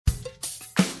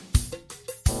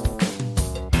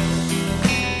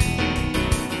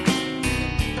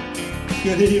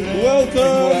Good evening. Welcome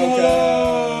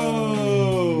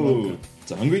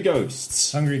to Hungry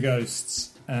Ghosts. Hungry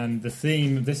Ghosts. And the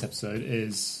theme of this episode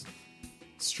is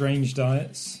strange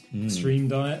diets, extreme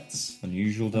diets,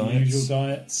 Unusual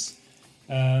diets.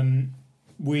 I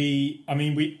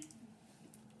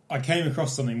came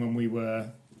across something when we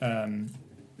were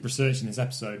researching this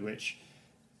episode, which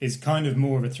is kind of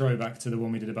more of a throwback to the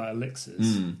one we did about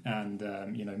elixirs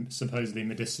and supposedly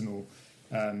medicinal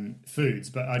foods,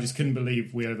 but I just couldn't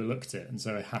believe we overlooked it, and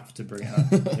so I have to bring it up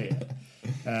here.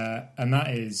 And that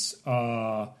is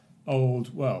our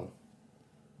old, well,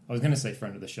 I was going to say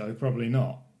friend of the show, probably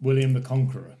not, William the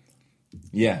Conqueror.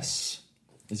 Yes.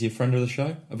 Is he a friend of the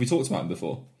show? Have we talked about him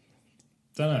before?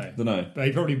 Don't know.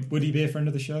 But would he be a friend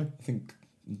of the show? I think...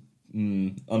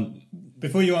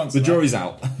 Before you answer the jury's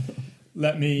out.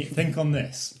 Let me think on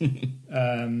this.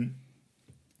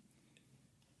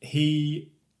 He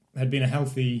had been a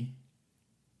healthy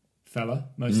fella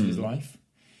most of his life,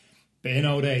 but in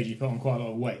old age he put on quite a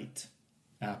lot of weight.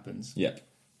 It happens. Yeah.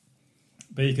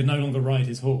 But he could no longer ride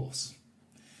his horse.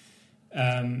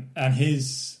 And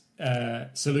his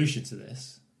solution to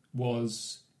this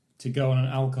was to go on an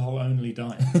alcohol-only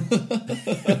diet.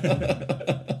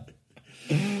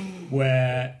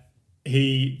 Where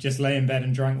he just lay in bed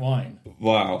and drank wine.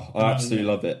 Wow, I absolutely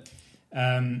love it.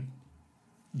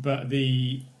 But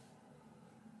the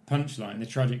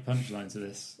tragic punchline to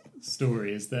this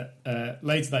story is that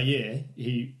later that year,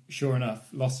 he, sure enough,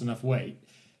 lost enough weight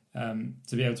to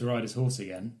be able to ride his horse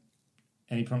again,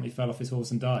 and he promptly fell off his horse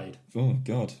and died. Oh,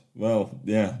 God. Well,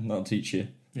 yeah, that'll teach you.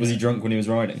 Was Yeah. he drunk when he was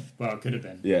riding? Well, it could have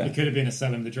been. Yeah. It could have been a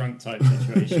sell him the drunk type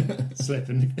situation. Slip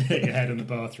and hit your head on the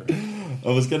bathroom. I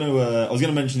was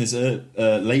gonna mention this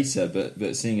later,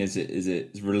 but seeing as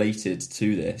it's related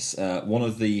to this, one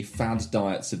of the fad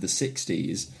diets of the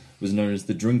 60s was known as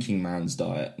the drinking man's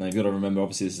diet. Now you've got to remember,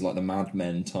 obviously, this is like the Mad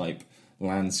Men type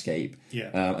landscape,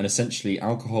 and essentially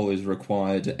alcohol is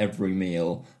required at every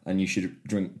meal, and you should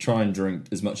try and drink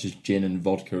as much as gin and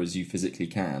vodka as you physically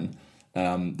can.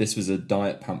 This was a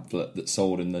diet pamphlet that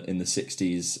sold in the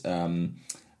 60s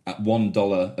at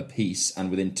 $1 a piece,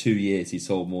 and within 2 years he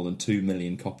sold more than 2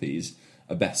 million copies,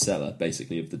 a bestseller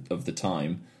basically of the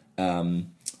time.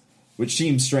 Which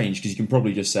seems strange because you can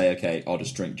probably just say, okay, I'll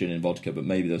just drink gin and vodka, but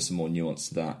maybe there's some more nuance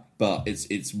to that. But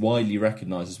it's widely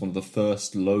recognised as one of the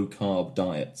first low carb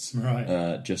diets,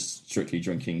 Right? Just strictly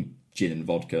drinking gin and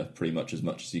vodka pretty much as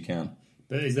you can.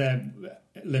 But is there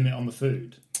a limit on the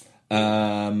food?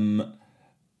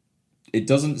 It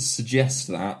doesn't suggest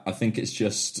that. I think it's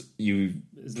just you're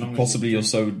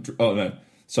so... Oh, no.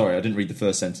 Sorry, I didn't read the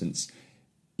first sentence.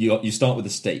 You start with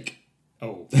a steak.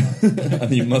 Oh.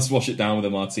 And you must wash it down with a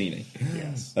martini.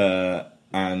 Yes.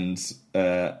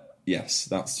 Yes,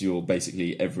 that's your...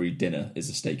 Basically, every dinner is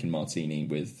a steak and martini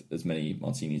with as many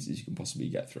martinis as you can possibly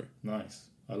get through. Nice.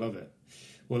 I love it.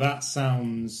 Well, that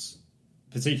sounds...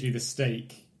 Particularly the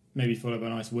steak, maybe followed by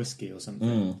a nice whiskey or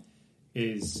something,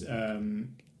 is...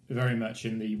 very much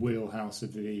in the wheelhouse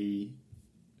of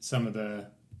some of the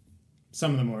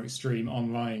more extreme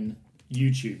online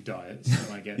YouTube diets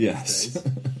that I get these days,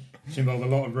 which involve a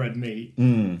lot of red meat,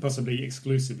 possibly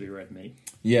exclusively red meat.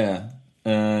 Yeah,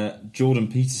 Jordan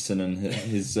Peterson and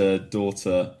his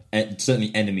daughter,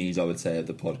 certainly enemies, I would say, of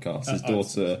the podcast. His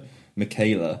daughter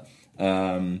Michaela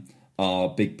are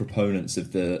big proponents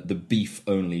of the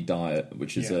beef-only diet,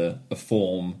 which is a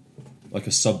form, like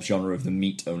a subgenre of the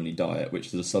meat-only diet, which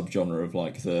is a subgenre of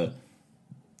like the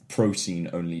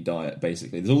protein-only diet.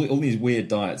 Basically, there's all these weird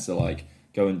diets that like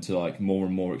go into like more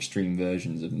and more extreme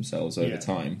versions of themselves over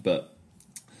time. But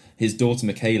his daughter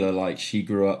Michaela, like, she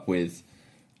grew up with,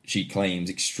 she claims,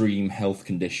 extreme health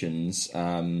conditions,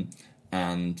 and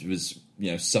was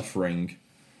suffering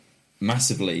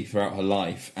massively throughout her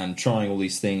life, and trying all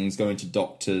these things, going to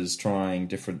doctors, trying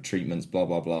different treatments, blah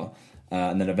blah blah.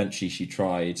 And then eventually she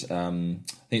tried, I think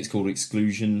it's called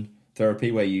exclusion therapy,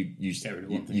 where you get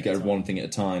rid of one thing at a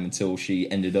time until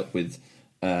she ended up with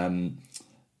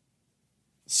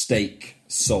steak,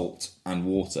 salt, and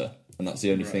water. And that's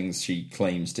the only things she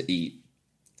claims to eat.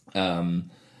 To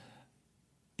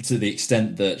the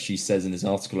extent that she says in this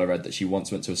article I read that she once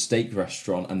went to a steak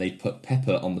restaurant and they put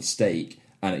pepper on the steak,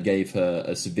 and it gave her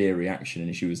a severe reaction,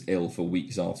 and she was ill for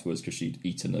weeks afterwards because she'd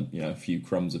eaten a few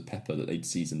crumbs of pepper that they'd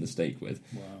seasoned the steak with,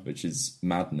 which is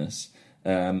madness.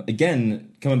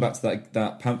 Again, coming back to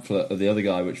that pamphlet of the other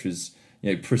guy, which was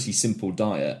pretty simple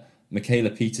diet. Michaela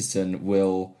Peterson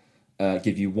will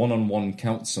give you one-on-one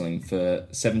counselling for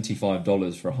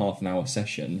 $75 for a half-an-hour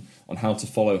session on how to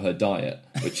follow her diet,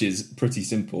 which is pretty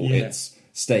simple. It's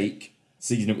steak,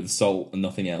 season it with salt and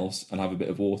nothing else, and have a bit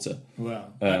of water.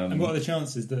 Wow. And what are the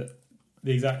chances that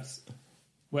the exact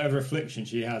whatever affliction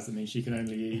she has, that means she can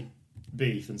only eat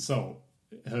beef and salt.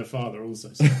 Her father also.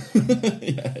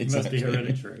 Yeah, exactly. It must be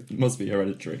hereditary. It must be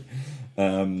hereditary.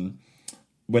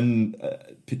 When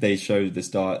they showed this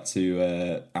diet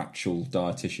to actual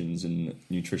dietitians and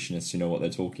nutritionists who know what they're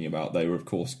talking about, they were of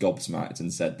course gobsmacked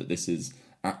and said that this is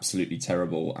absolutely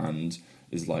terrible and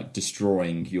is like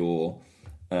destroying your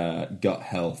gut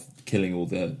health, killing all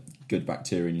the good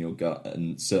bacteria in your gut,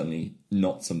 and certainly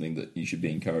not something that you should be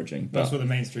encouraging. But that's what the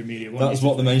mainstream media want. That's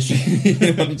what the mainstream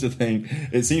media wanted to think.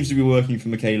 It seems to be working for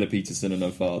Michaela Peterson and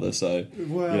her father, so,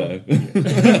 well,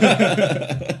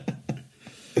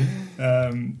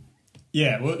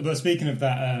 well, speaking of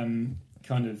that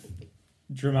kind of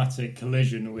dramatic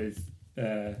collision with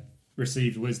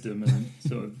received wisdom and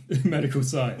sort of medical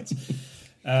science,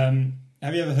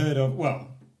 have you ever heard of, well,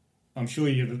 I'm sure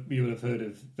you will have heard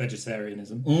of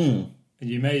vegetarianism, and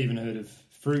you may even heard of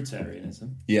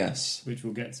fruitarianism. Yes. Which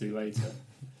we'll get to later.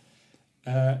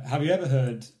 Have you ever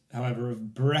heard, however, of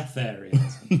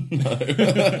breatharianism?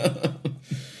 No.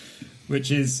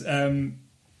 Which is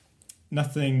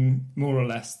nothing more or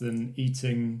less than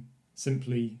eating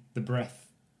simply the breath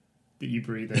that you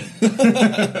breathe in.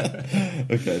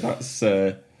 Okay,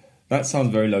 that sounds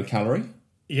very low calorie.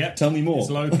 Yeah. Tell me more. It's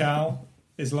low cal,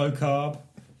 it's low carb.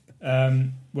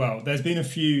 Well, there's been a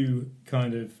few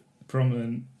kind of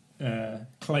prominent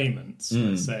claimants,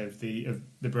 let's say, of the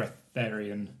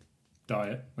breatharian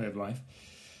diet, way of life.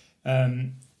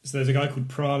 So there's a guy called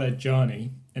Prahlad Jani,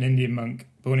 an Indian monk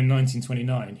born in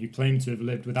 1929, who claimed to have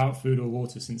lived without food or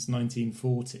water since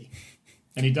 1940.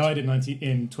 And he died in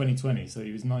 2020, so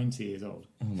he was 90 years old.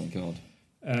 Oh my God.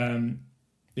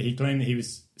 He claimed that he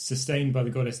was sustained by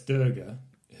the goddess Durga,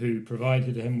 who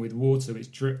provided him with water which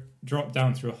dropped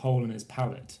down through a hole in his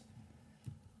palate.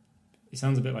 It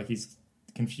sounds a bit like he's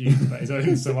confused about his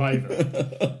own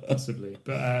saliva, possibly.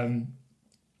 But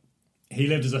he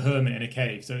lived as a hermit in a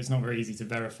cave, so it's not very easy to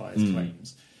verify his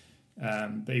claims.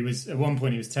 But he was, at one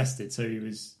point he was tested, so he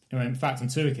was, in fact, on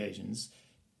 2 occasions,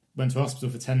 went to hospital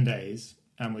for 10 days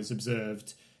and was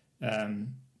observed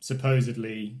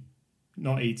supposedly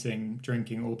not eating,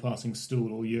 drinking, or passing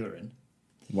stool or urine.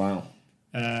 Wow.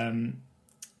 And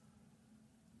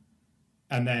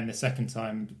then the second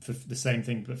time for the same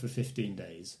thing, but for 15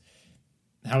 days.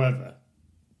 However,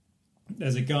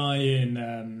 there's a guy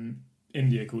in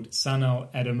India called Sanal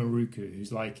Edamaruku,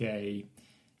 who's like a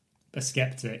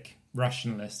skeptic,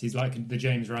 rationalist. He's like the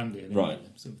James Randi of India,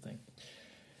 sort of thing.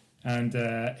 And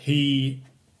he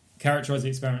characterised the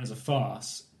experiment as a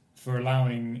farce for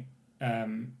allowing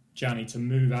Jani to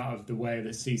move out of the way of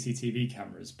the CCTV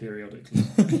cameras periodically.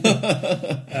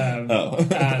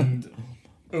 And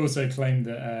also claimed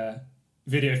that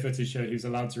video footage showed he was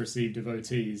allowed to receive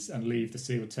devotees and leave the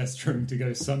sealed test room to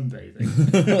go sunbathing.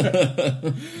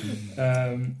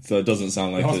 So it doesn't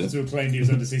sound like the hospital claimed he was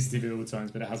under CCTV at all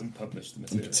times, but it hasn't published the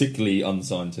material. a particularly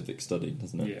unscientific study,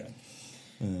 doesn't it? Yeah.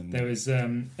 There was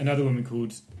another woman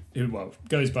called, who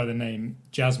goes by the name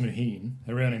Jasmuheen.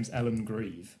 Her real name's Ellen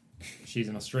Grieve. She's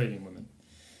an Australian woman.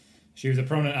 She was a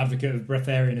prominent advocate of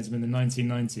breatharianism in the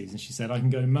 1990s, and she said, "I can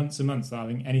go months and months without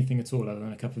having anything at all other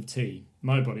than a cup of tea.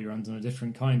 My body runs on a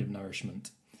different kind of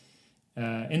nourishment."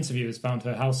 Interviewers found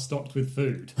her house stocked with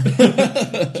food.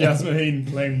 Jasmuheen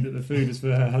claimed that the food was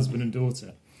for her husband and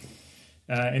daughter.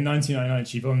 In 1999,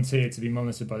 she volunteered to be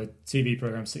monitored by the TV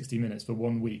programme 60 Minutes for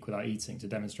 1 week without eating to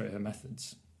demonstrate her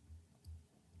methods.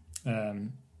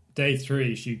 Day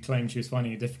 3, she claimed she was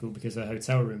finding it difficult because her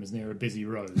hotel room was near a busy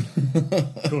road,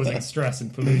 causing stress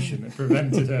and pollution that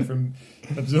prevented her from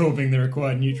absorbing the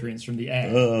required nutrients from the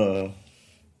air.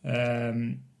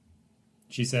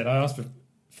 She said, "I asked for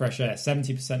fresh air.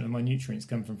 70% of my nutrients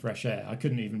come from fresh air. I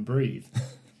couldn't even breathe."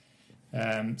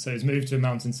 So it was moved to a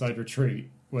mountainside retreat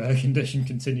where her condition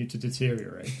continued to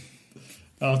deteriorate.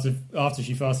 After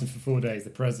she fasted for 4 days, the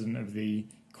president of the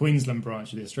Queensland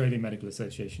branch of the Australian Medical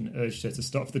Association urged her to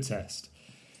stop the test.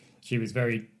 She was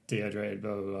very dehydrated,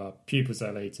 blah, blah, blah. Pupils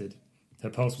dilated. Her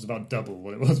pulse was about double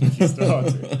what it was when she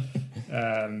started.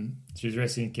 She was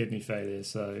risking kidney failure,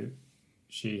 so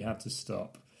she had to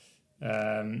stop.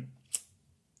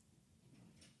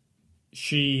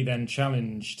 She then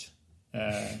challenged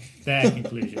their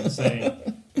conclusion, saying,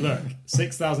 "Look,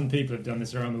 6,000 people have done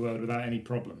this around the world without any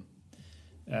problem.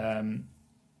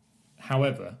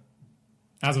 However,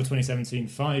 as of 2017,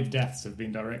 5 deaths have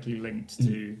been directly linked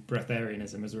to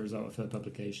breatharianism as a result of her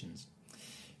publications."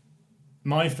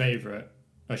 My favourite,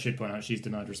 I should point out, she's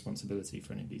denied responsibility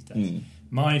for any of these deaths.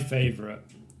 My favourite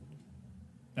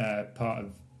part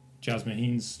of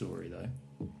Jasmuheen's story, though,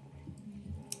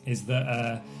 is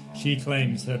that she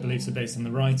claims her beliefs are based on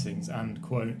the writings and,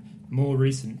 quote, more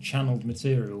recent channeled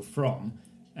material from,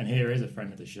 and here is a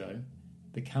friend of the show,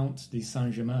 the Count de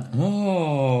Saint-Germain.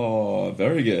 Oh,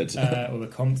 very good. Or the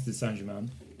Comte de Saint-Germain,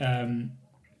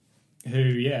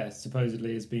 who,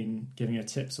 supposedly has been giving her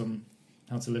tips on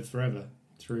how to live forever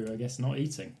through, I guess, not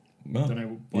eating. Well, I don't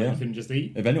know why you couldn't just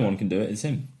eat. If anyone can do it, it's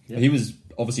him. Yeah. He was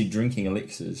obviously drinking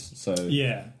elixirs, so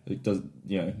it does.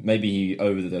 Maybe he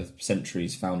over the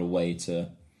centuries found a way to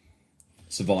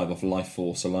survive off life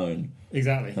force alone.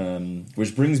 Exactly.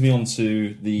 Which brings me on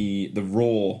to the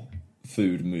raw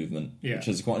food movement, which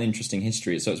has quite an interesting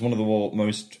history. So it's one of the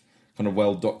most kind of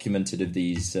well documented of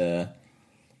these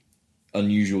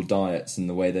unusual diets and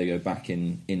the way they go back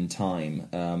in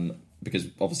time. Because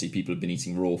obviously people have been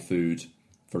eating raw food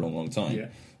for a long, long time.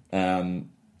 Yeah.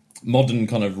 Modern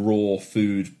kind of raw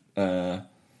food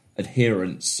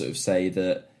adherents sort of say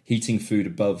that heating food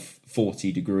above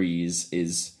 40 degrees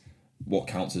is what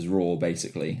counts as raw,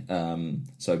 basically.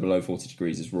 So below 40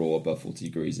 degrees is raw, above 40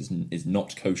 degrees is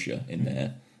not kosher in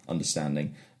their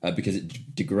understanding, because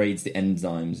it degrades the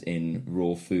enzymes in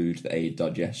raw food that aid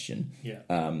digestion. Yeah.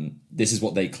 This is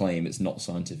what they claim. It's not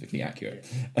scientifically accurate.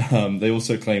 Yeah. They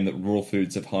also claim that raw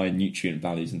foods have higher nutrient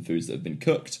values than foods that have been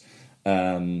cooked.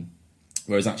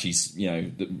 Whereas actually,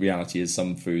 the reality is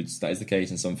some foods that is the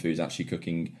case, and some foods actually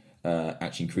cooking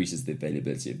actually increases the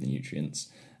availability of the nutrients.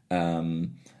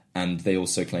 And they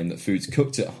also claim that foods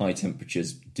cooked at high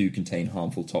temperatures do contain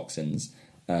harmful toxins,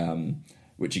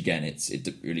 which again, it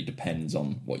really depends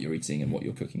on what you're eating and what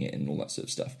you're cooking it and all that sort of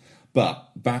stuff.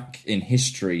 But back in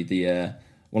history,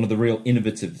 one of the real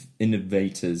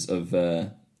innovators of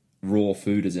raw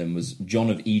foodism was John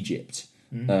of Egypt.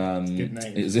 Good name.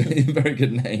 It was a very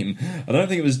good name. I don't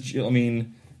think it was.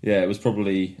 It was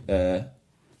probably a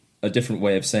different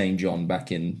way of saying John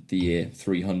back in the year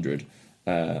 300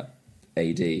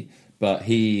 AD. But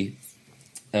he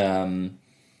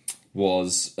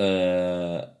was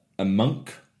a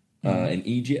monk in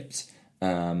Egypt,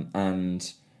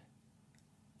 and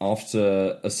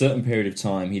after a certain period of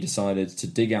time, he decided to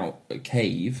dig out a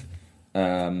cave.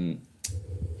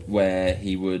 Where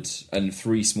he would, and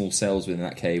 3 small cells within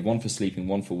that cave, one for sleeping,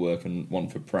 one for work, and one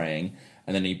for praying.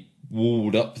 And then he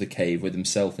walled up the cave with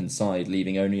himself inside,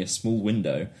 leaving only a small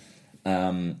window.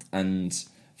 And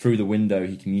through the window,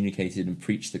 he communicated and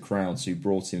preached to the crowds who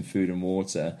brought him food and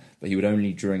water. But he would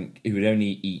only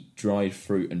eat dried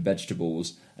fruit and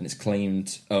vegetables. And it's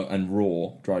claimed, and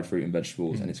raw dried fruit and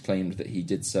vegetables. Mm-hmm. And it's claimed that he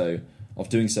did so. Of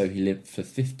doing so, he lived for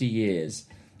 50 years.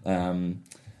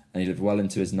 And he lived well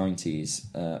into his 90s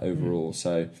overall.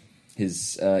 So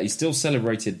he's still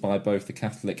celebrated by both the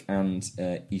Catholic and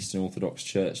Eastern Orthodox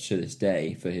Church to this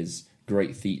day for his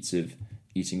great feats of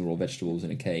eating raw vegetables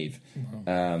in a cave.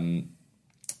 Wow.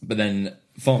 But then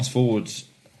fast forward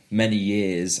many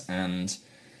years, and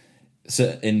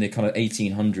so in the kind of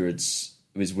 1800s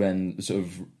was when sort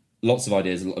of lots of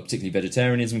ideas, particularly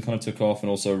vegetarianism, kind of took off, and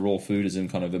also raw foodism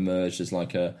kind of emerged as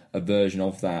like a version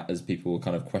of that, as people were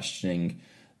kind of questioning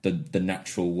the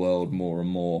natural world more and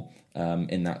more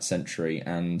in that century.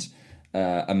 And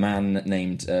a man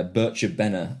named Bircher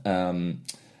Benner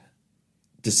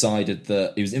decided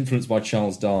that he was influenced by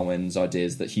Charles Darwin's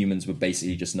ideas that humans were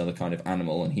basically just another kind of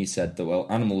animal, and he said that, well,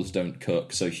 animals don't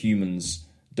cook, so humans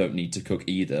don't need to cook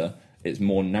either. It's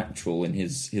more natural in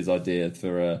his idea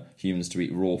for humans to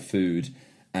eat raw food.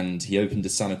 And he opened a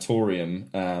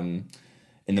sanatorium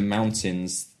in the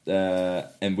mountains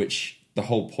in which the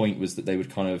whole point was that they would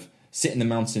kind of sit in the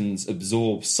mountains,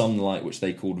 absorb sunlight, which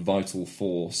they called vital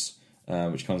force,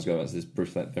 which kind of goes back to this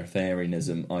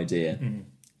breatharianism idea.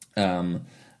 Mm-hmm.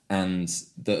 And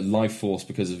the life force,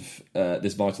 because of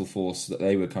this vital force that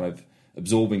they were kind of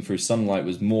absorbing through sunlight,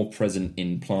 was more present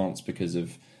in plants because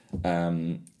of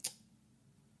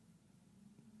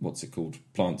what's it called?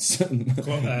 Plants.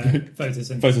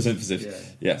 Photosynthesis. Photosynthesis. Yeah.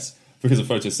 Yes. Because of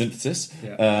photosynthesis,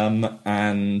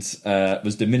 and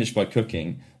was diminished by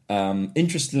cooking.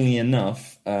 Interestingly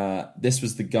enough, this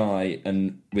was the guy,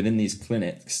 and within these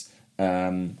clinics,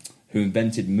 who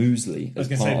invented muesli as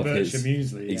part of his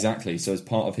muesli. Yeah. Exactly. So as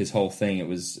part of his whole thing, it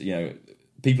was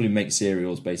people who make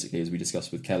cereals, basically, as we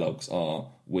discussed with Kellogg's, are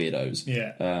weirdos.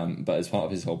 Yeah. But as part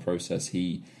of his whole process,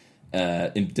 he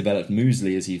developed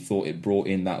muesli as he thought it brought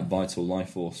in that vital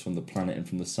life force from the planet and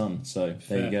from the sun. So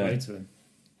there you go. Play to him.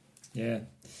 Yeah.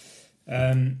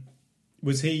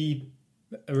 Was he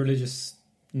a religious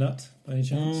nut by any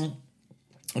chance?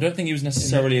 I don't think he was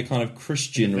necessarily a kind of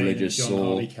Christian religious John or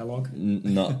Harley Kellogg.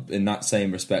 Nut in that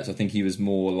same respect. I think he was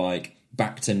more like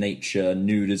back to nature,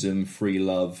 nudism, free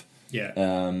love,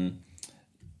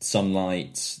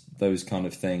 sunlight, those kind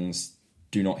of things.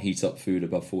 do not heat up food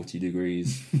above 40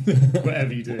 degrees.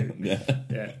 Whatever you do.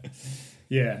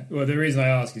 Yeah. Well, the reason I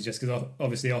ask is just because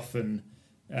obviously often,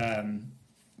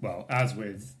 as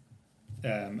with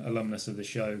alumnus of the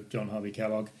show, John Harvey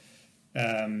Kellogg,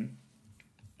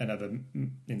 another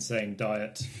insane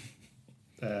diet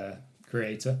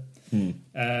creator,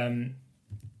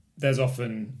 there's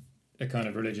often a kind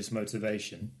of religious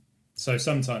motivation. So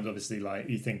sometimes, obviously, like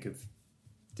you think of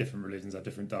different religions have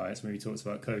different diets. When we talked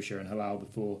about kosher and halal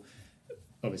before,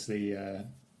 obviously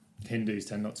Hindus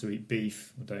tend not to eat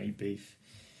beef or don't eat beef.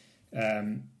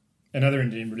 Another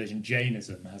Indian religion,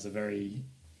 Jainism, has a very,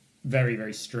 very,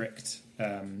 very strict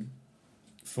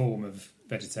form of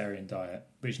vegetarian diet,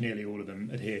 which nearly all of them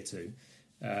adhere to,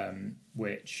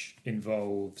 which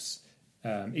involves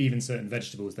even certain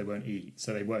vegetables they won't eat.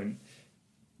 So they won't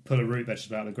pull a root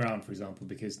vegetable out of the ground, for example,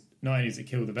 because not only does it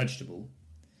kill the vegetable,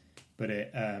 but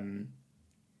it, in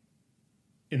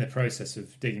the process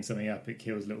of digging something up, it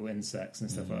kills little insects and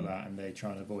stuff like that, and they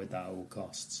try and avoid that at all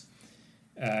costs.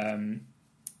 There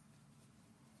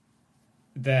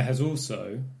has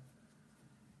also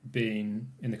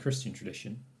been, in the Christian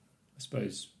tradition, I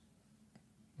suppose,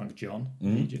 like John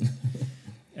in Egypt,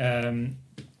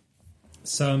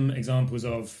 some examples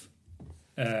of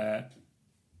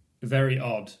very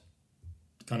odd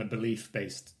kind of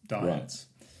belief-based diets.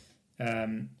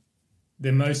 Right.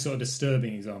 The most sort of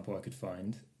disturbing example I could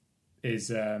find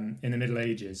is in the Middle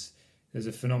Ages, there's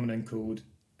a phenomenon called,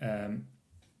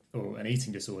 or an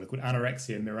eating disorder called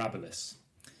anorexia mirabilis,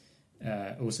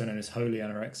 also known as holy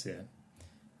anorexia,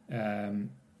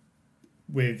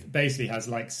 with basically has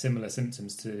like similar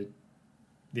symptoms to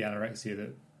the anorexia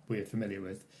that we're familiar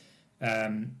with.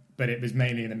 But it was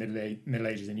mainly in the Middle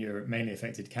Ages in Europe, mainly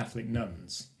affected Catholic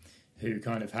nuns who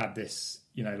kind of had this,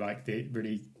 you know, like the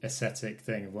really ascetic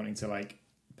thing of wanting to like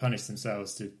punish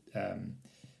themselves to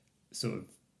sort of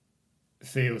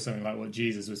feel something like what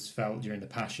Jesus was felt during the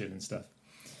Passion and stuff.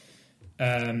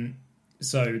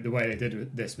 So the way they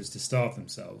did this was to starve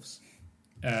themselves.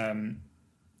 I'll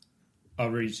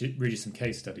read you some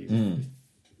case studies,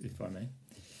 if I may.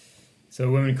 So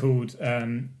a woman called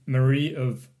Marie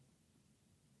of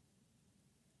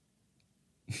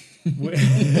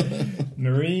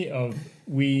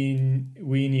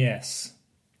Wienies,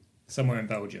 somewhere in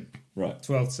Belgium, right,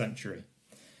 12th century,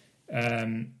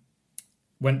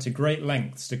 went to great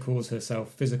lengths to cause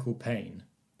herself physical pain,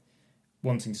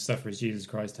 wanting to suffer as Jesus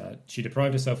Christ had. She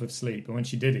deprived herself of sleep, and when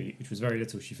she did eat, which was very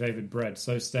little, she favoured bread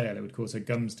so stale it would cause her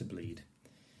gums to bleed.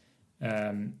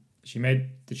 She made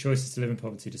the choices to live in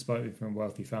poverty despite being from a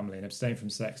wealthy family, and abstain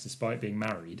from sex despite being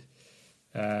married.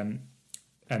 And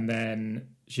then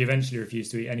she eventually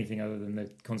refused to eat anything other than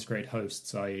the consecrated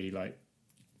hosts, i.e. like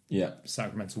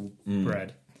sacramental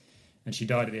bread. And she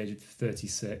died at the age of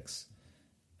 36.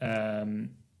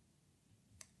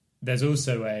 There's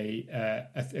also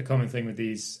a common thing with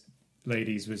these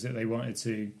ladies was that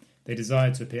they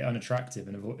desired to appear unattractive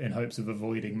in hopes of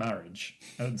avoiding marriage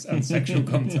and sexual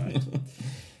contact.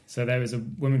 So there was a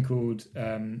woman called,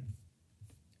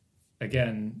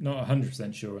 again, not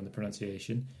 100% sure on the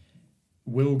pronunciation,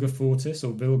 Wilgefortis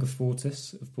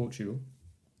of Portugal,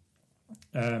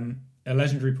 a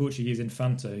legendary Portuguese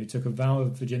infanta who took a vow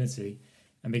of virginity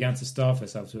and began to starve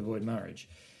herself to avoid marriage.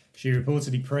 She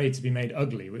reportedly prayed to be made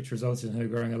ugly, which resulted in her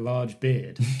growing a large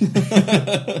beard,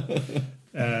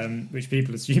 which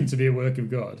people assumed to be a work of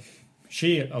God.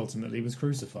 She ultimately was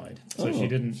crucified, so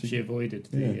she avoided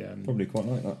the probably quite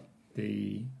like that,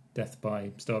 the death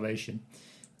by starvation.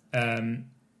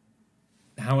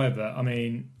 However, I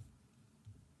mean,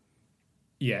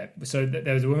 so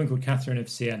there was a woman called Catherine of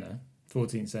Siena,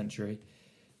 14th century,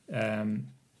 known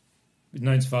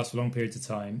to fast for long periods of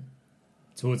time.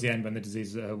 Towards the end, when the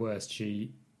disease was at her worst,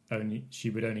 she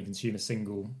would only consume a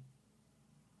single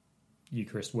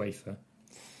Eucharist wafer.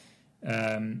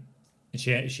 And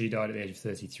she died at the age of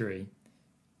 33.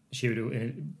 She would,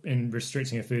 in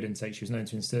restricting her food intake, she was known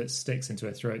to insert sticks into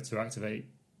her throat to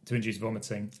induce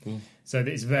vomiting. So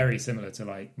it's very similar to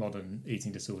like modern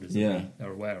eating disorders that we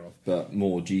are aware of, but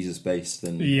more Jesus-based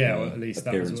than or at least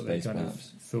that was what they kind of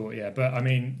thought. Yeah, but I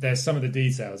mean, there's some of the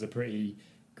details are pretty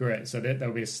great. So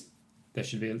there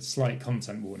should be a slight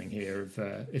content warning here of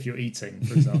if you're eating,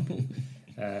 for example,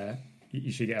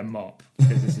 you should get a mop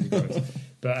because this is gross.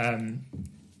 But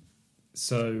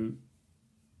so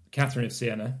Catherine of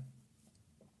Siena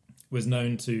was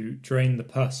known to drain the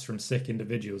pus from sick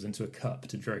individuals into a cup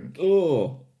to drink.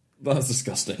 Oh, that's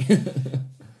disgusting.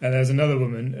 And there's another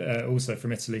woman, also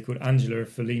from Italy, called Angela of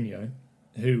Foligno,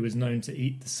 who was known to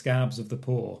eat the scabs of the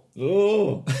poor.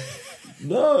 Oh,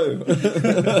 no.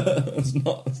 That's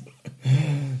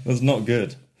not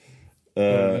good. in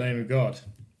the name of God.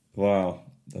 Wow,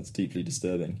 that's deeply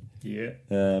disturbing. Yeah.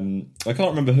 I can't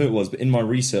remember who it was, but in my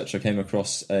research I came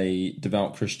across a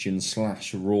devout Christian /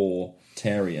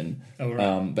 raw-tarian. Oh,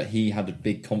 right. But he had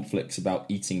big conflicts about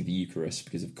eating the Eucharist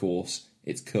because, of course,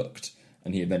 it's cooked.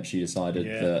 And he eventually decided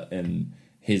that in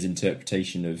his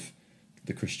interpretation of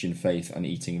the Christian faith and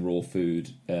eating raw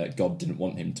food, God didn't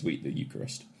want him to eat the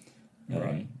Eucharist.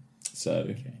 Right. So,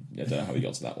 Okay. I don't know how he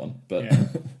got to that one. But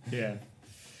Yeah.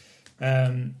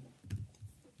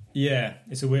 Yeah,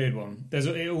 it's a weird one.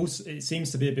 It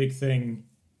seems to be a big thing,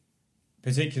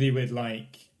 particularly with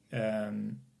like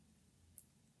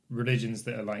religions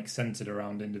that are like centered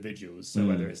around individuals. So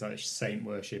whether it's like saint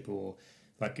worship or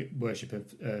like worship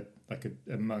of like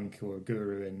a monk or a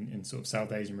guru in sort of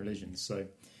South Asian religions. So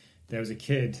there was a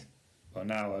kid, well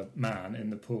now a man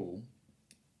in Nepal,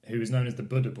 who was known as the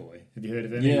Buddha Boy. Have you heard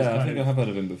of him? yeah, I think I have heard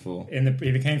of him before.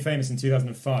 He became famous in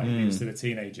 2005 when he was still a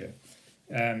teenager.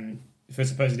 For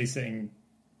supposedly sitting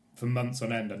for months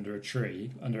on end under a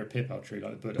pipal tree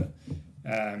like the Buddha,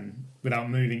 without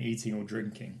moving, eating or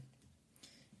drinking.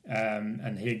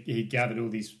 And he gathered all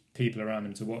these people around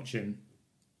him to watch him,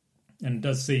 and it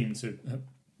does seem to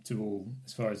all,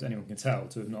 as far as anyone can tell,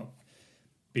 to have not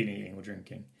been eating or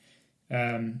drinking.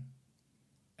 And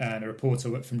a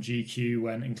reporter from GQ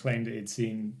went and claimed that he'd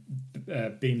seen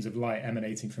beams of light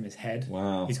emanating from his head.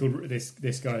 Wow. He's called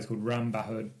this guy is called Ram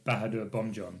Bahadur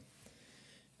Bomjon.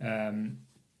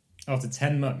 After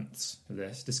 10 months of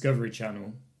this, Discovery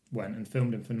Channel went and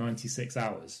filmed him for 96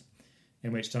 hours,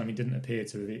 in which time he didn't appear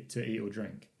to eat or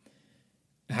drink.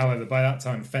 However, by that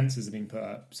time, fences had been put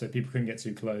up, so people couldn't get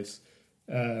too close.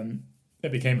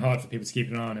 It became hard for people to keep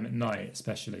an eye on him at night,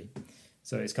 especially.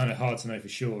 So it's kind of hard to know for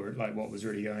sure like what was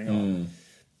really going on.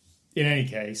 In any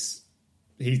case,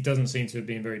 he doesn't seem to have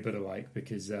been very Buddha-like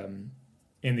because in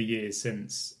the years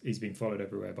since, he's been followed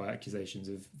everywhere by accusations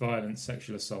of violence,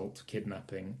 sexual assault,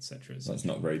 kidnapping, etc. That's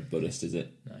not very Buddhist, is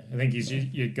it? No, I think he's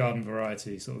your garden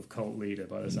variety sort of cult leader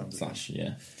by the sounds of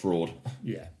it. Fraud.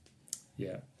 Yeah.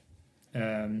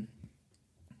 But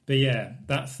yeah,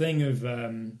 that thing of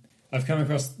I've come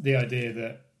across the idea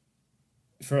that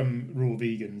from raw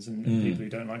vegans and people who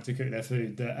don't like to cook their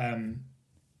food that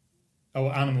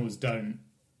animals don't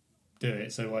do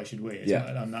it, so why should we? It's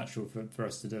not unnatural for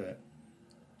us to do it.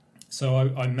 So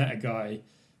I met a guy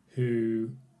who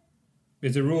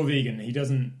is a raw vegan. He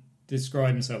doesn't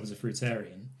describe himself as a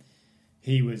fruitarian.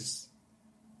 I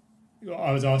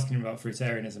was asking him about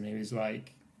fruitarianism, and he was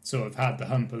like, sort of had the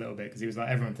hump a little bit, because he was like,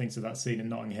 everyone thinks of that scene in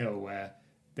Notting Hill where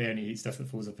they only eat stuff that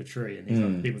falls off a tree, and he's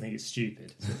like, people think it's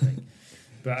stupid, sort of thing.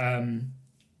 But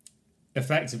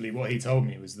effectively what he told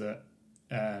me was that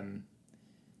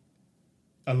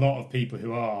a lot of people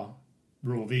who are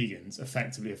raw vegans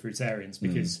effectively are fruitarians,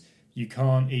 because you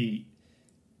can't eat,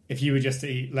 if you were just to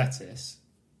eat lettuce,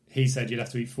 he said you'd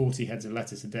have to eat 40 heads of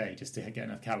lettuce a day just to get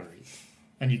enough calories,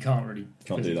 and you can't really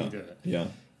physically do it. Yeah.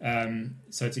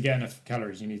 So to get enough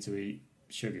calories, you need to eat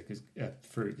sugar, because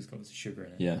fruit has got lots of sugar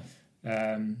in it. Yeah.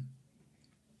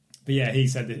 But yeah, he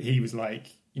said that he was like,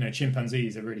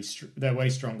 chimpanzees are really they're way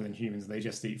stronger than humans. They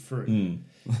just eat fruit.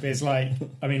 But it's like,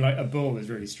 like a bull is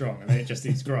really strong and it just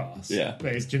eats grass. Yeah.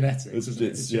 But it's genetics.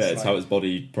 It's how its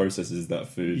body processes that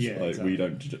food. Yeah, exactly. We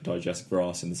don't digest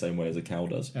grass in the same way as a cow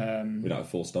does. We don't have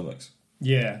 4 stomachs.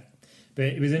 Yeah. But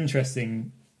it was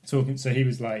interesting talking. So he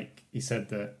was like, he said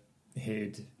that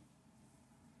I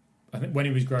think when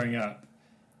he was growing up,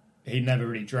 he never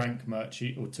really drank much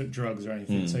or took drugs or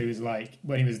anything. So he was like,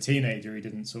 when he was a teenager, he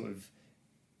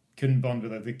couldn't bond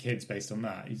with other kids based on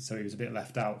that. So he was a bit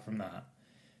left out from that.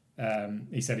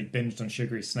 He said he binged on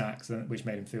sugary snacks, which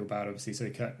made him feel bad, obviously. So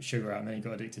he cut sugar out, and then he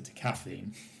got addicted to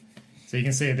caffeine. So you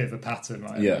can see a bit of a pattern,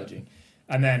 like, emerging.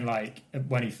 And then, like,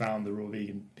 when he found the raw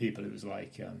vegan people, it was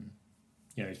like,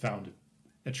 he found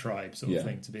a tribe sort of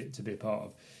thing to be a part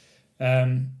of.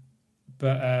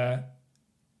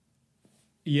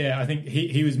 I think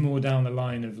he was more down the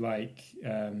line of like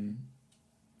doing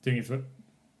it for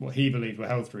what he believed were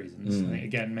health reasons. I think,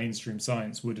 again, mainstream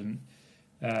science wouldn't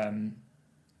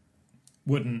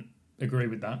agree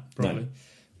with that, probably. No.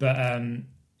 But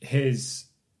he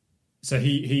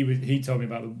told me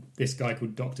about this guy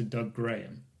called Dr. Doug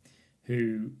Graham,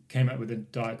 who came up with a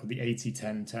diet called the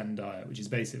 80-10-10 diet, which is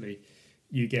basically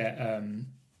you get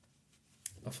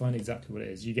I'll find exactly what it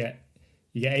is. You get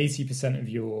 80% of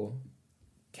your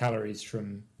calories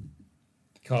from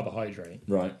carbohydrate.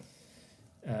 Right.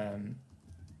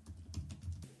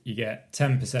 You get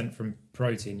 10% from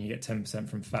protein, you get 10%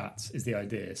 from fats, is the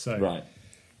idea. So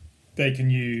they can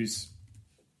use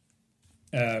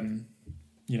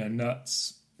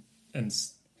nuts and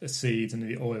seeds and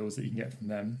the oils that you can get from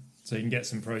them. So you can get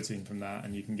some protein from that,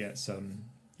 and you can get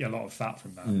a lot of fat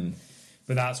from that.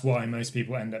 But that's why most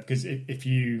people end up, because if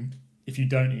you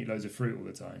don't eat loads of fruit all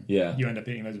the time, you end up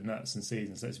eating loads of nuts and seeds,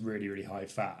 and so it's really, really high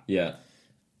fat. Yeah.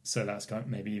 So that's kind of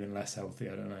maybe even less healthy.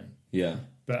 I don't know. Yeah.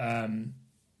 But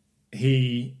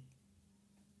he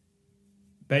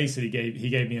basically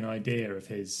gave me an idea of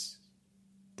his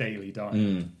daily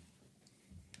diet,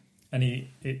 and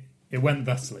it went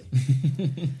thusly.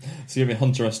 So you have a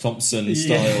Hunter S. Thompson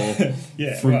style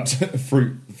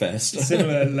fruit fest.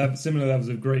 Similar levels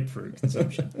of grapefruit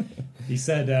consumption. He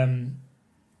said,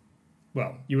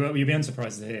 you'll be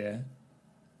unsurprised to hear,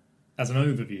 as an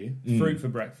overview, fruit for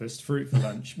breakfast, fruit for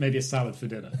lunch, maybe a salad for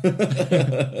dinner.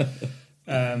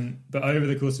 But over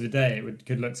the course of a day,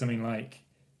 could look something like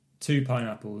 2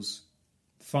 pineapples,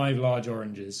 5 large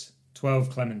oranges, 12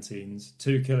 clementines,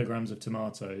 2 kilograms of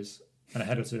tomatoes, and a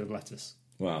head or 2 of lettuce.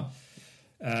 Wow.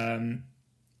 And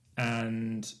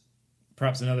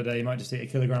perhaps another day you might just eat a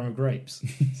kilogram of grapes.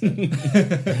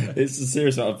 It's a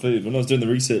serious amount of food. When I was doing the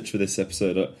research for this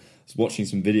episode, I was watching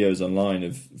some videos online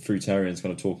of fruitarians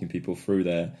kind of talking people through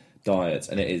their diets,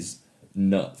 and it is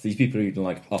nuts. These people are eating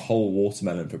like a whole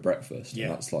watermelon for breakfast.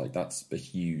 Yeah. And that's a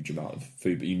huge amount of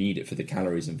food, but you need it for the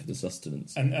calories and for the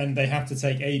sustenance. And they have to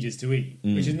take ages to eat,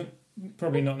 which is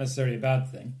probably not necessarily a bad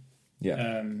thing.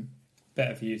 Yeah.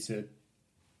 Better for you to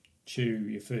chew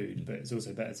your food, but it's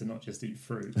also better to not just eat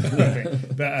fruit.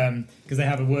 But because they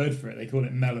have a word for it, they call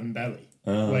it melon belly.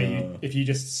 Where if you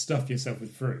just stuff yourself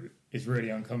with fruit, it's really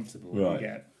uncomfortable. Right.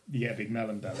 You get a big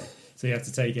melon belly, so you have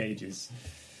to take ages.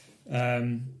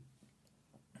 Don't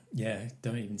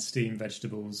even steam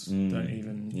vegetables. Don't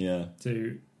even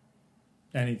do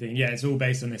anything. Yeah, it's all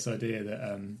based on this idea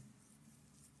that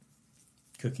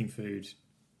cooking food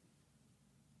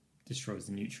destroys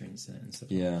the nutrients in it and stuff.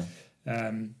 Yeah.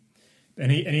 And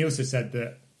he also said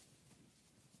that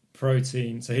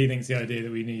protein. So he thinks the idea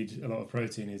that we need a lot of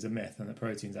protein is a myth, and that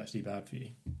protein's actually bad for you.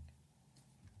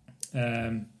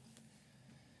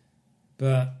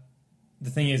 But the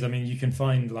thing is, I mean, you can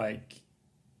find I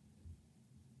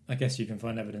guess you can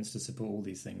find evidence to support all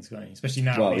these things, can't you? Especially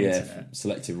now on the internet.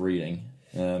 Selective reading.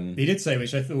 He did say,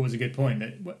 which I thought was a good point,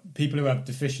 that people who have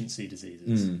deficiency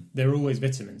diseases, they're always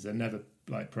vitamins. They're never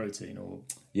like protein or...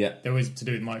 Yeah. They're always to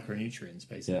do with micronutrients,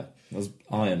 basically. Yeah. There's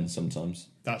iron sometimes.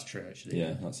 That's true, actually.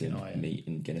 Yeah, that's in iron. Meat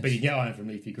and Guinness. But you get iron from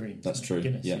leafy greens. That's true.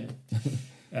 Guinness,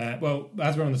 well,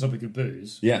 as we're on the topic of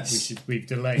booze, yes, we've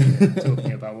delayed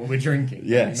talking about what we're drinking.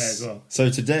 Yes. May as well. So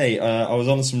today, I was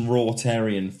on some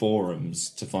Rawtarian forums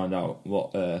to find out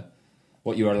what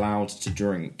you're allowed to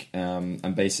drink,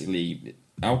 and basically,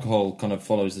 alcohol kind of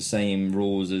follows the same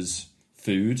rules as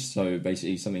food. So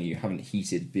basically, something you haven't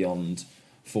heated beyond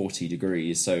 40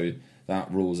 degrees. So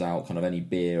that rules out kind of any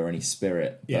beer or any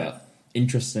spirit. Yeah. But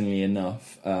interestingly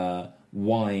enough,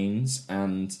 wines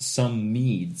and some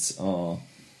meads are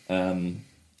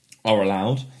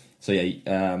allowed. So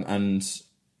and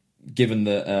given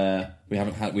that we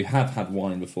have had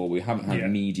wine before, we haven't had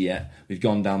mead yet. We've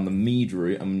gone down the mead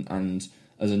route, and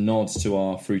as a nod to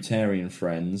our fruitarian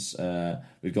friends,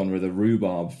 we've gone with a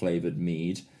rhubarb flavoured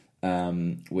mead,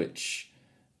 which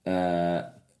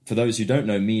for those who don't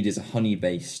know, mead is a honey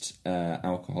based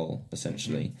alcohol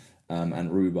essentially,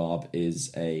 and rhubarb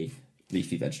is a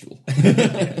leafy vegetable.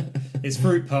 It's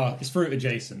fruit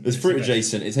adjacent. It's fruit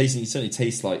adjacent. It certainly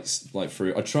tastes like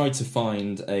fruit. I tried to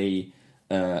find a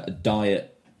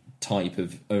diet type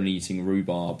of only eating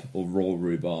rhubarb or raw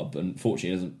rhubarb, and unfortunately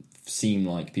it doesn't seem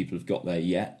like people have got there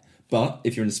yet. But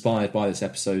if you're inspired by this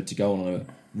episode to go on a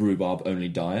rhubarb only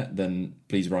diet, then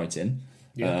please write in.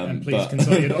 Yeah, and please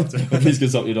consult your doctor. Please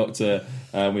consult your doctor.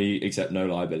 We accept no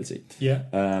liability. Yeah.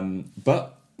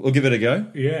 But we'll give it a go.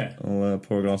 Yeah. I'll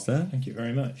pour a glass there. Thank you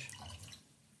very much.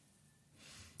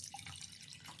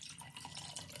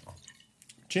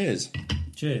 Cheers.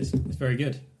 Cheers. It's very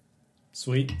good.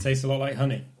 Sweet. Tastes a lot like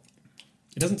honey.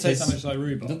 It doesn't taste that much like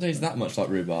rhubarb. It doesn't taste that much like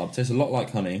rhubarb. It tastes a lot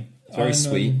like honey. It's very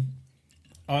sweet.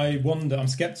 I'm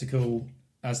sceptical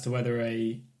as to whether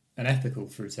an ethical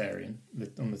fruitarian,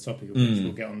 on the topic of which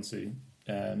we'll get onto,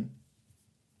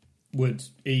 would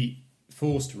eat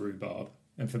forced rhubarb.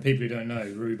 And for people who don't know,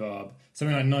 rhubarb,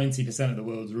 something like 90% of the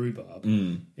world's rhubarb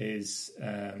is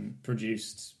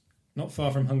produced not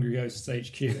far from Hungry Ghost's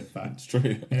HQ, in fact. It's true.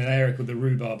 In an area called the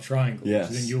Rhubarb Triangle, yes.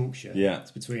 which is in Yorkshire. Yeah.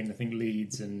 It's between, I think,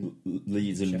 Leeds and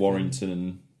Warrington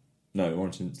and... No,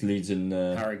 Warrington. It's Leeds and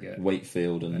Harrogate.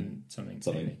 Wakefield and something.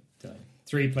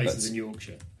 3 places in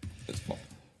Yorkshire. That's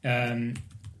fine.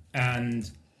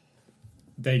 And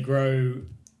they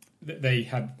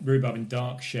have rhubarb in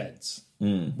dark sheds.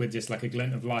 with just like a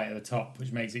glint of light at the top,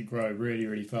 which makes it grow really,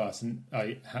 really fast, and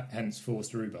hence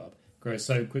forced rhubarb grows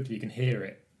so quickly you can hear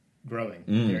it growing.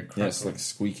 Hear it crackling. Yeah, it's like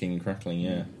squeaking and crackling.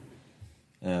 Yeah.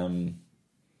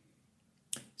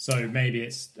 So maybe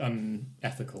it's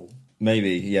unethical.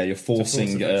 Maybe, yeah, you're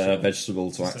forcing a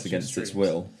vegetable to act against its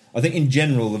will. I think in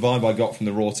general, the vibe I got from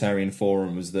the Rawtarian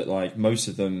forum was that, like, most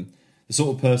of them, the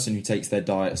sort of person who takes their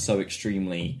diet so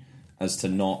extremely as to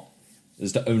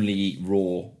only eat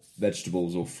raw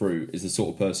vegetables or fruit is the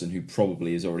sort of person who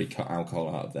probably has already cut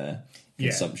alcohol out of their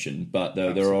consumption. But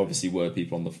there obviously were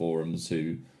people on the forums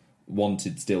who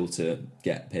wanted still to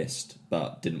get pissed,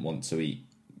 but didn't want to eat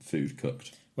food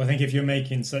cooked. Well, I think if you're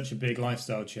making such a big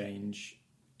lifestyle change,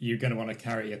 you're going to want to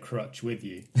carry a crutch with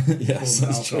you. Yes,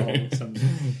 that's true.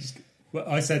 Well,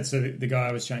 I said to the guy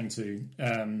I was chatting to,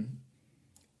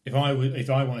 if I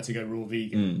wanted to go raw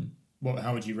vegan,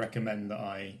 how would you recommend that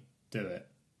I do it?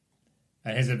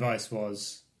 And his advice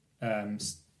was,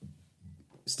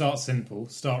 start simple,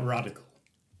 start radical.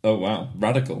 Oh wow,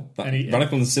 radical!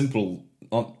 Radical and simple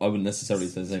I wouldn't necessarily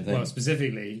say the same thing. Well,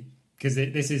 specifically because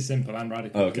this is simple and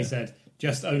radical. Oh, okay. He said,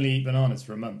 just only eat bananas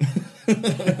for a month.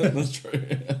 That's true.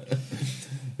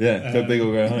 Yeah, go big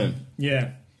or go home.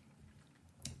 Yeah.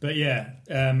 But yeah,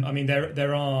 I mean,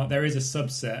 there is a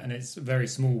subset, and it's a very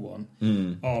small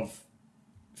one, of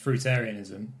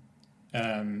fruitarianism,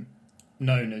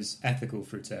 known as ethical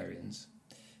fruitarians,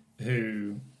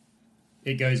 who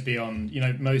it goes beyond,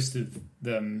 most of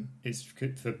them it's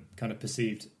for kind of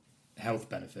perceived health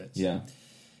benefits. Yeah.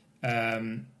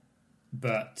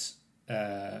 But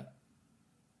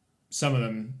some of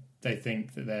them, they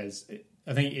think that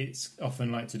I think it's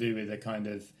often like to do with a kind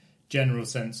of general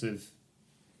sense of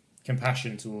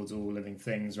compassion towards all living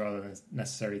things rather than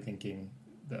necessarily thinking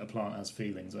that a plant has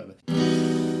feelings or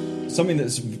whatever. Something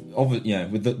that's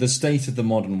with the state of the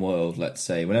modern world, let's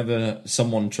say, whenever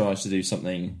someone tries to do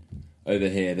something over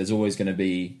here, there's always going to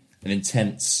be an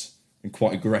intense and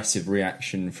quite aggressive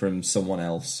reaction from someone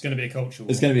else. It's going to be a culture war.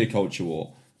 It's going to be a culture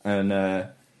war. And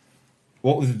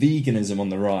what with veganism on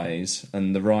the rise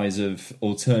and the rise of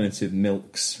alternative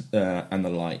milks and the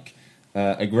like,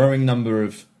 a growing number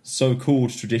of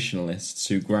so-called traditionalists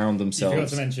who ground themselves... You forgot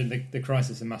to mention the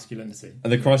crisis of masculinity.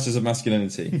 The crisis of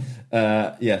masculinity.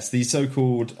 Yes, these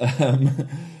so-called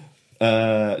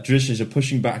traditions are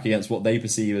pushing back against what they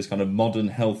perceive as kind of modern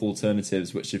health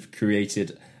alternatives, which have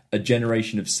created a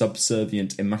generation of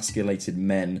subservient, emasculated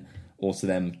men, or to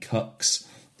them, cucks.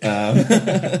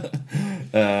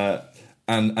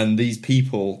 And these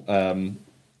people are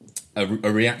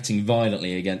reacting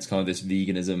violently against kind of this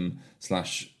veganism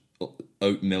 /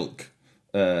 oat milk,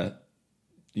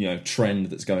 trend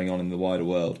that's going on in the wider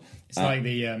world. It's like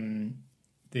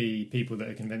the people that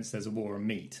are convinced there's a war on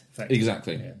meat.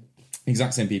 Exactly, yeah.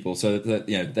 Exact same people. So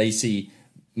that they see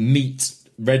meat,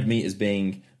 red meat, as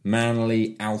being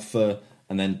manly, alpha,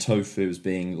 and then tofu as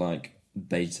being like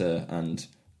beta and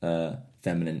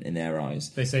feminine in their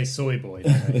eyes. They say soy boy.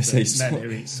 They say men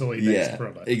who eat soy-based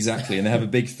products. Exactly, and they have a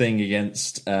big thing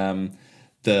against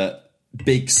the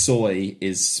big soy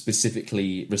is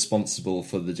specifically responsible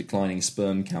for the declining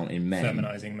sperm count in men.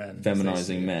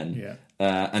 Feminizing men. Yeah.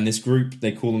 And this group,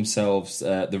 they call themselves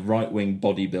the right-wing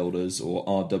bodybuilders, or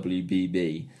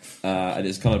RWBB. And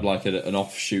it's kind of like an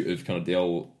offshoot of kind of the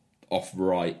old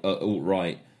alt-right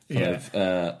kind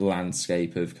of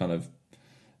landscape of kind of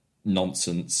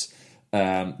nonsense.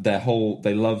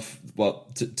 They love,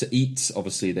 to eat,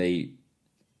 obviously they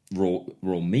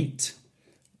raw meat,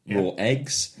 raw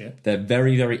eggs. Yeah. They're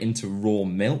very, very into raw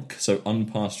milk, so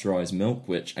unpasteurized milk,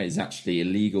 which is actually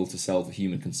illegal to sell for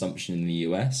human consumption in the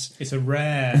US. It's a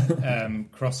rare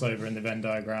crossover in the Venn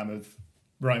diagram of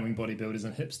right-wing bodybuilders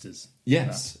and hipsters.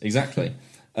 Yes, exactly.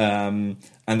 And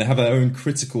they have their own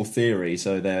critical theory,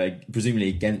 so they're presumably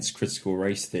against critical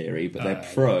race theory, but they're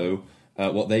pro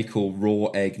what they call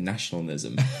raw egg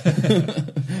nationalism.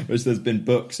 Which there's been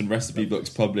books and recipe books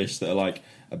published that are like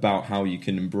about how you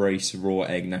can embrace raw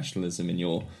egg nationalism in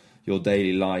your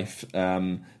daily life.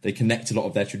 They connect a lot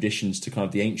of their traditions to kind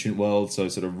of the ancient world, so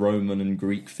sort of Roman and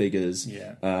Greek figures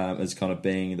as kind of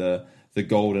being the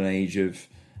golden age of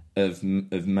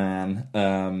man.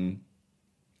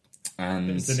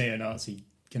 And it's the neo-Nazi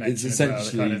connection, it's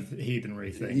essentially the kind of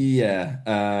heathenry thing.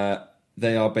 Yeah,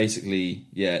 they are basically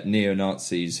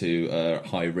neo-Nazis who are at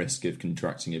high risk of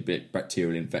contracting a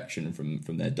bacterial infection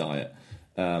from their diet.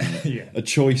 A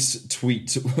choice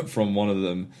tweet from one of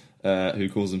them who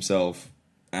calls himself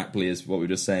aptly, as what we were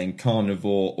just saying,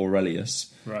 Carnivore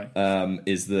Aurelius, right?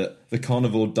 Is that the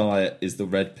carnivore diet is the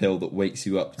red pill that wakes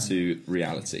you up to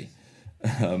reality.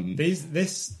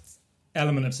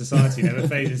 element of society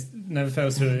never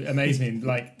fails to amaze me.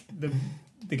 Like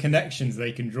the connections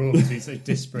they can draw between such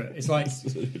disparate. It's like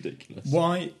It's ridiculous.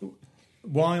 why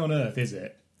on earth is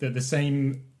it that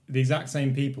the exact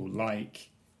same people like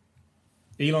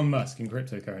Elon Musk in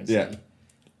cryptocurrency,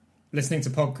 listening to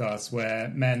podcasts where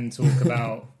men talk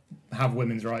about have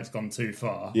women's rights gone too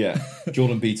far? Yeah,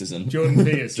 Jordan Peterson, Joe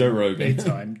Rogan, big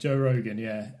time. Joe Rogan,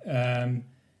 yeah,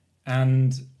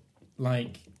 and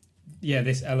like, yeah,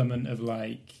 this element of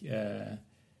like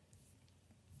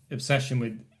obsession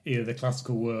with either the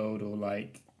classical world or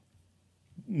like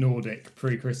Nordic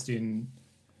pre-Christian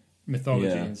mythology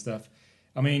and stuff.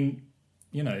 I mean,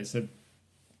 you know, it's a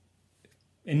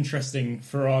interesting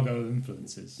farrago of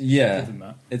influences. Yeah, given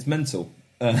that. it's mental.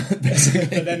 But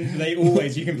then they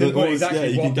always, you can pinpoint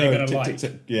exactly what they're going to like.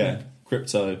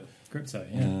 Crypto.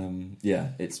 Yeah.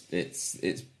 It's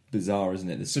bizarre, isn't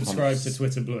it? This subscribe to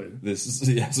Twitter Blue.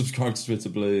 Subscribe to Twitter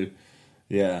Blue.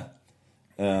 Yeah.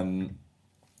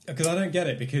 Because I don't get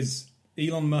it, because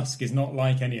Elon Musk is not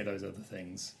like any of those other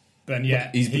things. But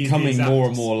yet he's becoming more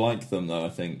and more like them, though, I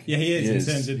think. Yeah, he is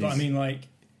in terms of, but I mean, like,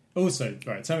 also,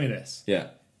 right, tell me this. Yeah.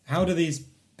 How do these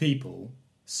people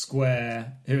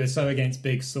square, who are so against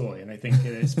big soy and they think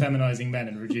it's feminizing men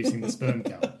and reducing the sperm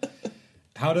count,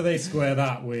 how do they square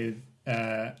that with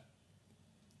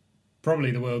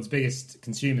probably the world's biggest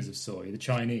consumers of soy, the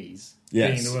Chinese,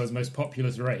 being the world's most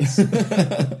populous race?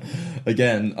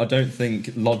 Again, I don't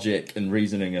think logic and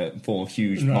reasoning form a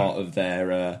huge part of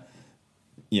their,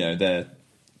 their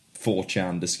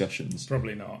 4chan discussions.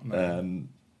 Probably not. No.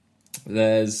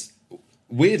 There's,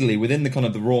 weirdly, within the kind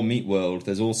of the raw meat world,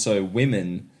 there's also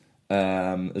women.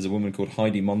 There's a woman called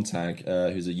Heidi Montag,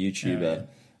 who's a YouTuber,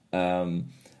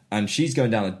 and she's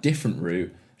going down a different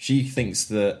route. She thinks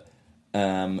that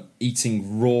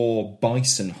eating raw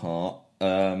bison heart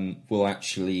will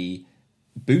actually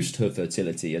boost her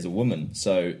fertility as a woman.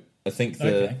 So I think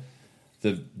the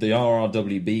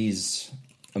RRWBs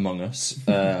among us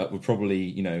would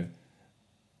probably,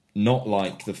 not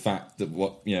like the fact that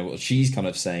what she's kind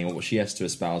of saying or what she has to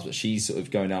espouse, but she's sort of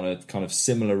going down a kind of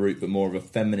similar route, but more of a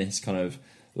feminist kind of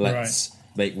let's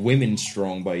make women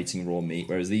strong by eating raw meat,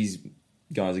 whereas these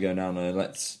guys are going down a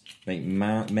let's make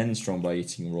men strong by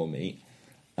eating raw meat.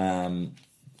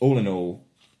 All in all,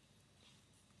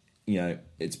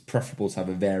 it's preferable to have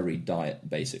a varied diet,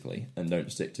 basically, and don't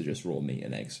stick to just raw meat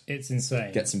and eggs. It's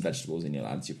insane. Get some vegetables in your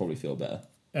lads, you'll probably feel better.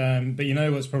 But you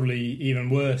know what's probably even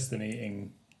worse than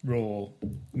eating raw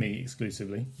meat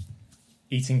exclusively?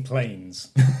 Eating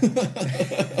planes.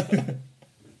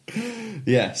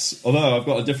 Yes, although I've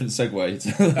got a different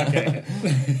segue. Okay.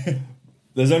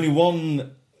 There's only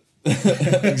one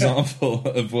example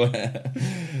of where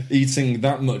eating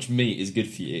that much meat is good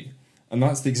for you, and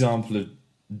that's the example of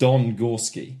Don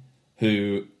Gorski,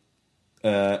 who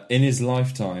in his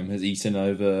lifetime has eaten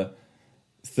over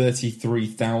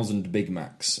 33,000 Big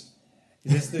Macs.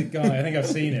 Is this the guy? I think I've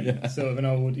seen him. Yeah. Sort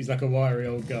of he's like a wiry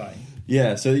old guy.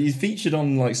 Yeah, so he's featured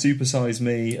on like Super Size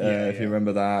Me, if you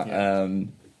remember that,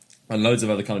 and loads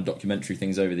of other kind of documentary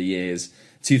things over the years.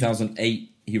 2008,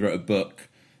 he wrote a book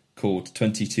called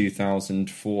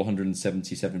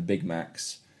 22,477 Big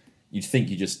Macs. You'd think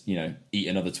you just, eat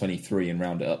another 23 and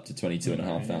round it up to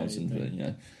 22,500,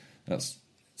 but, that's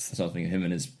something him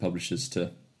and his publishers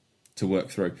to work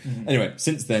through. Mm-hmm. Anyway,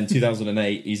 since then,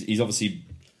 2008, he's obviously...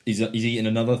 He's eaten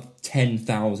another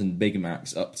 10,000 Big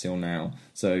Macs up till now.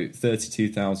 So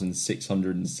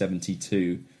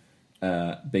 32,672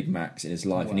 Big Macs in his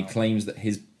life. Wow. And he claims that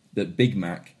that Big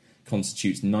Mac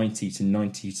constitutes 90 to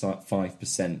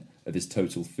 95% of his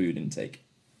total food intake.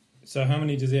 So how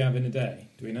many does he have in a day?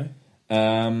 Do we know?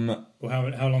 Or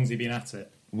how long's he been at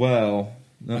it? Well...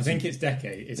 I think it's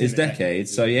decades. It's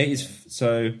decades. So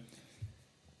so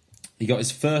he got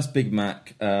his first Big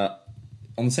Mac...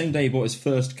 on the same day he bought his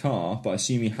first car, but I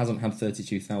assume he hasn't had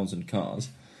 32,000 cars.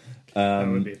 That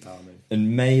would be a power move.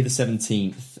 On May the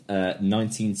 17th,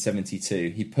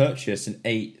 1972, he purchased and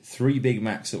ate 3 Big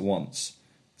Macs at once.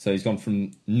 So he's gone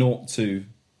from 0 to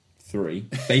 3,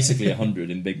 basically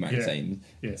 100 in Big Mac terms,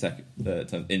 in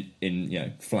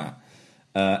flat.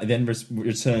 And then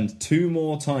returned 2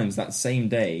 more times that same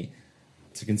day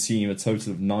to consume a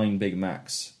total of 9 Big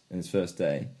Macs in his first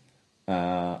day.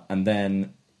 And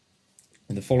then...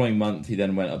 in the following month, he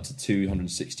then went up to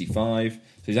 265. So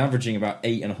he's averaging about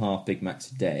 8.5 Big Macs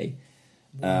a day.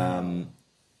 Wow.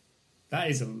 That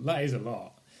is a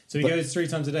lot. So he goes 3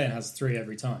 times a day and has 3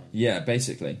 every time. Yeah,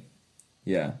 basically.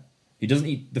 Yeah. He doesn't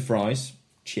eat the fries,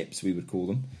 chips we would call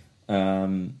them.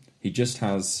 He just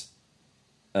has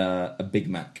a Big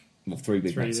Mac, 3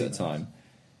 Big Macs at a time.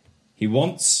 He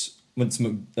wants went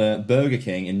to Burger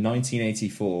King in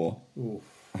 1984, Oof,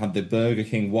 had the Burger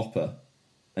King Whopper,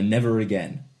 and never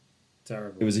again.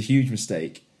 terrible. It was a huge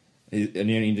mistake. And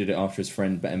he only did it after his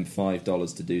friend bet him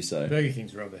 $5 to do so. Burger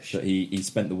King's rubbish. But he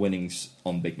spent the winnings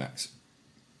on Big Macs.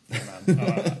 Oh,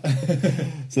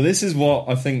 man. So this is what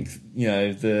I think,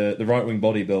 the right-wing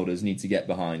bodybuilders need to get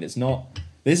behind. It's not...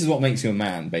 This is what makes you a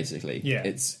man, basically. Yeah.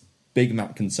 It's Big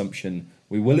Mac consumption.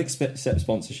 We will accept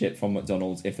sponsorship from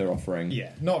McDonald's if they're offering...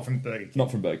 Yeah, not from Burger King.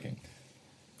 Not from Burger King.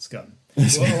 Scum.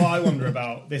 What I wonder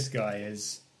about this guy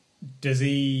is, does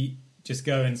he just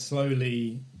go and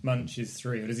slowly munch his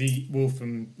three, or does he wolf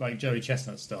them like Joey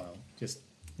Chestnut style?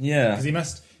 Yeah. Because he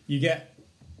must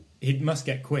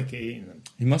get quick at eating them.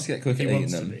 He must get quick He at eating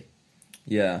wants to them. be.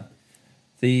 Yeah.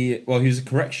 He was a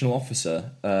correctional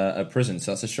officer at prison,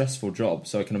 so that's a stressful job.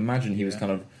 So I can imagine he was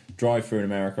kind of drive through in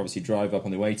America, obviously drive up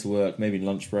on the way to work, maybe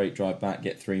lunch break, drive back,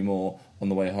 get 3 more, on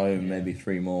the way home, maybe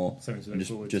 3 more, Something to and look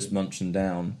forward just to. munch them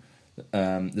down.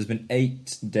 There's been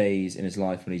 8 days in his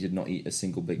life when he did not eat a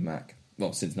single Big Mac.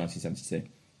 Well, since 1972.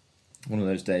 One of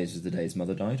those days was the day his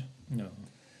mother died. No.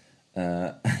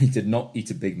 He did not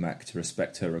eat a Big Mac to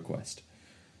respect her request.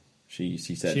 She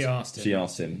said She asked him. She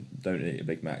asked him, "Don't eat a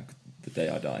Big Mac the day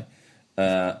I die."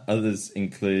 Others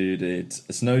included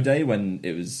a snow day when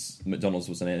McDonald's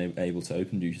was unable to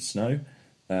open due to snow.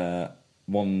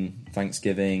 One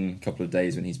Thanksgiving, a couple of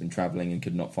days when he's been travelling and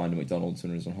could not find a McDonald's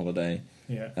when he was on holiday.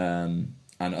 Yeah. And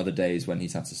other days when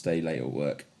he's had to stay late at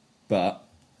work. But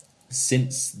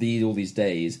since all these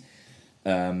days,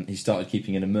 he started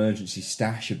keeping an emergency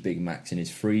stash of Big Macs in his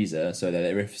freezer, so that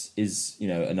if is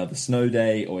another snow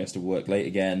day or he has to work late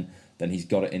again, then he's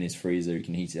got it in his freezer. He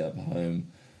can heat it up at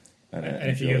home. And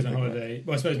if he goes on holiday,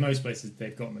 well, I suppose most places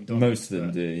they've got McDonald's. Most of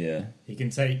them do, yeah. He can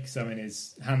take some in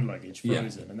his hand luggage,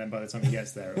 frozen, and then by the time he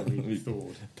gets there, it'll be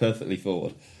thawed. Perfectly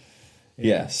thawed.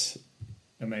 Yeah. Yes.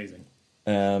 Amazing.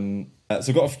 So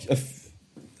I've got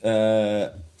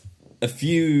a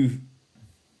few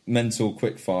mental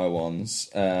quickfire ones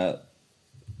that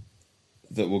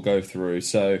we'll go through.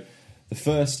 So the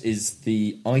first is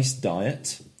the ice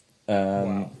diet.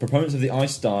 Wow. Proponents of the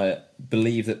ice diet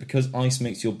believe that because ice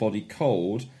makes your body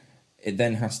cold, it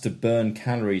then has to burn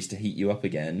calories to heat you up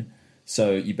again.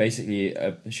 So you basically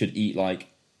should eat like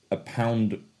a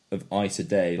pound of ice a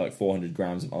day, like 400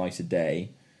 grams of ice a day.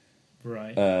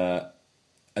 Right.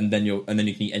 And then you can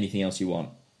eat anything else you want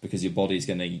because your body's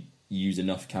going to use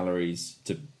enough calories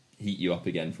to heat you up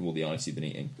again from all the ice you've been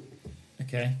eating.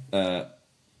 Okay. I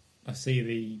see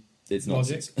the It's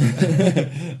logic.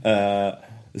 nonsense.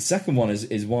 The second one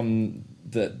is one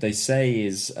that they say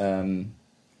is good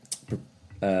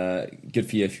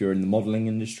for you if you're in the modelling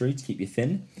industry to keep you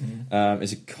thin. Mm-hmm.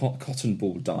 It's a cotton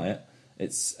ball diet.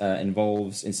 It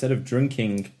involves, instead of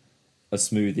drinking a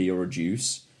smoothie or a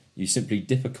juice, you simply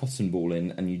dip a cotton ball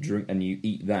in and you drink and you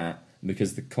eat that.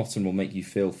 Because the cotton will make you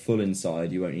feel full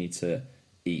inside, you won't need to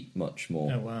eat much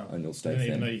more. Oh wow! And you'll stay I didn't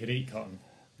thin. even know you could eat cotton.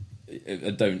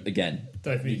 Don't again.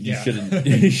 Don't be, You yeah. shouldn't.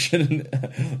 You shouldn't.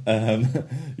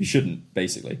 You shouldn't.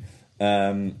 Basically,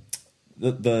 the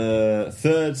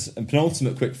third and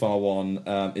penultimate quickfire one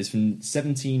is from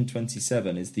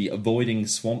 1727. Is the avoiding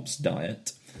swamps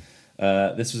diet.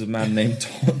 This was a man named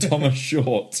Thomas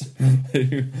Short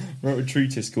who wrote a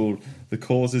treatise called "The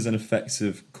Causes and Effects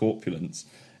of Corpulence,"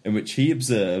 in which he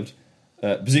observed,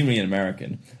 presumably an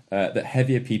American, that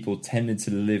heavier people tended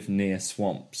to live near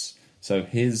swamps. So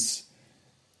his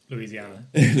Louisiana.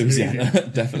 Louisiana,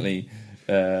 definitely,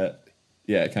 can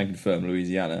confirm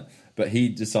Louisiana. But he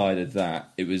decided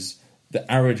that it was the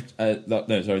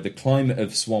the climate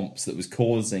of swamps that was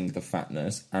causing the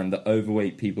fatness, and that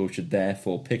overweight people should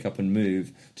therefore pick up and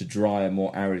move to drier,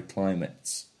 more arid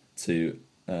climates to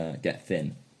get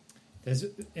thin.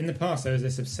 In the past, there was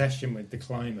this obsession with the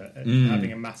climate and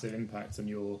having a massive impact on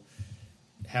your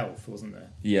health, wasn't there?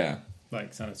 Yeah.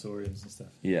 Like sanatoriums and stuff.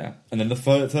 Yeah. And then the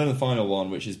third and final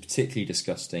one, which is particularly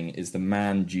disgusting, is the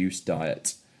man juice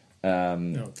diet. Oh,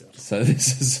 God. So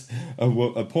this is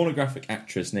a pornographic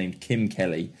actress named Kim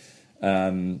Kelly,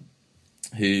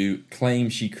 who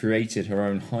claims she created her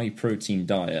own high-protein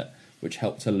diet, which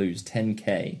helped her lose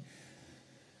 10k.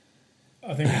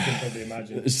 I think we can probably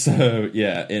imagine. So,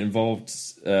 yeah, it involved,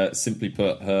 simply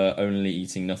put, her only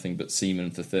eating nothing but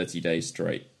semen for 30 days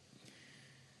straight.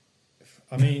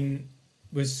 I mean,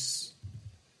 was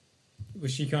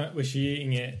she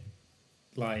eating it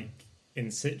like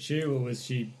in situ, or was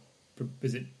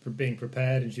it being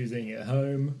prepared and she was eating it at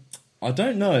home? I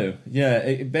don't know. Yeah,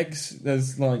 it begs.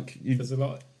 There's a lot to.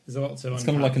 It's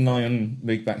kind of like a 9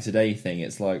 big backs a day thing.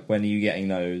 It's like, when are you getting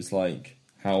those? Like,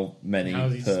 how many How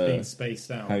is he per... being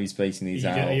spaced out? How are you spacing these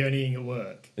out? Are you only eating at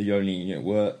work? Are you only eating at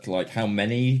work? Like, how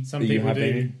many Some are you people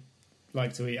having? do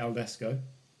like to eat al desco.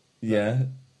 Yeah.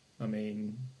 I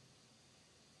mean,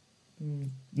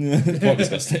 It's quite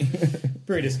disgusting.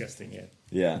 pretty disgusting, yeah.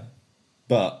 Yeah.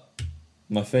 But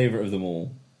my favourite of them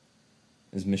all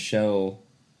is Michel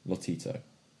Lotito,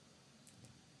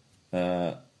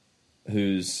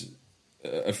 who's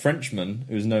a Frenchman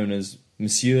who's known as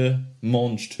Monsieur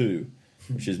Mange Tout,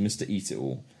 which is Mr. Eat It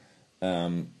All.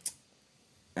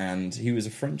 And he was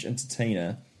a French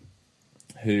entertainer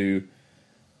who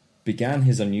began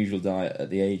his unusual diet at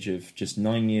the age of just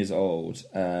 9 years old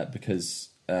because,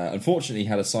 unfortunately, he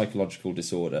had a psychological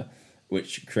disorder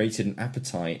which created an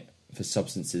appetite for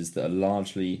substances that are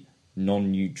largely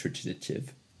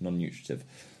non-nutritive.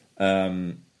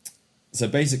 So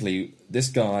basically, this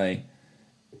guy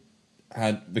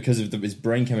had, because of his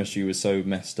brain chemistry was so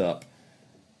messed up,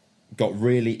 got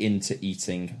really into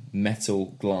eating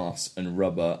metal, glass, and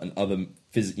rubber and other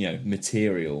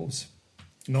materials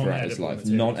throughout his life,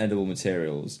 non-edible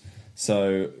materials.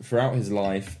 So throughout his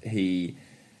life, he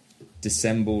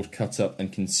dissembled, cut up,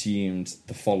 and consumed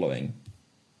the following: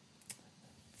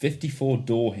 54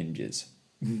 door hinges,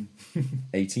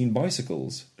 18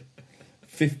 bicycles,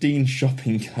 15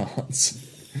 shopping carts,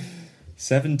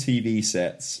 7 TV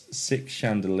sets, 6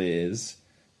 chandeliers,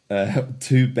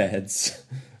 2 beds,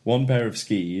 1 pair of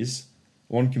skis,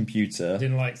 1 computer.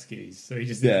 Didn't like skis, so he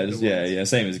just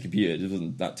same as a computer. It just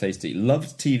wasn't that tasty.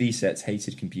 Loved TV sets,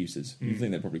 hated computers. You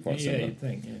think they're probably quite similar. Yeah, you'd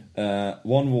think. Yeah.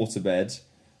 1 waterbed,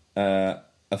 a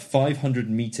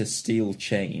 500-meter steel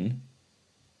chain,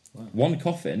 Wow. 1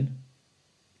 coffin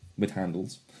with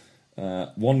handles,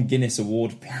 1 Guinness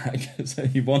Award plaque. So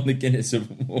he won the Guinness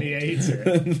Award. He ate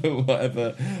it. For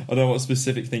whatever. I don't know what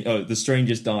specific thing. Oh, the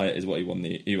strangest diet is what he won.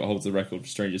 He holds the record for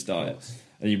strangest diet.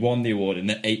 And he won the award and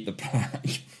then ate the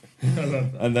plaque. I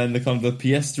love that. And then the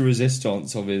pièce de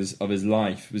résistance of his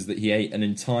life was that he ate an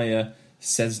entire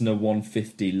Cessna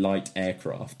 150 light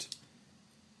aircraft.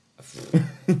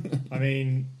 I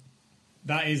mean,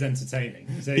 that is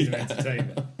entertaining. So he's an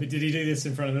entertainer. But did he do this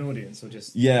in front of an audience or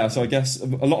just? Yeah, so I guess a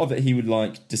lot of it he would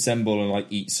dissemble and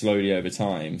eat slowly over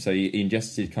time. So he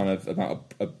ingested kind of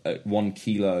about 1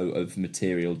 kilo of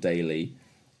material daily,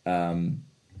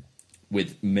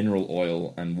 with mineral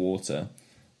oil and water.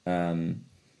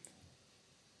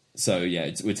 So yeah,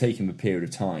 it would take him a period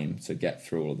of time to get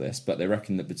through all of this. But they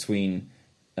reckon that between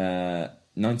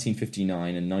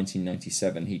 1959 and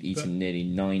 1997, he'd eaten nearly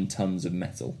 9 tons of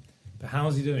metal. But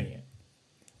how's he doing it?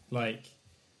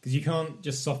 Because you can't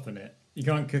just soften it. You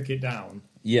can't cook it down.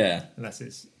 Yeah. Unless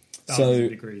it's thousands of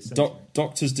degrees.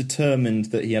 Doctors determined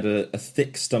that he had a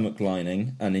thick stomach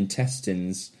lining and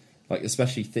intestines,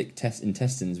 especially thick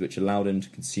intestines, which allowed him to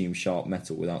consume sharp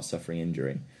metal without suffering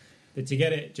injury. But to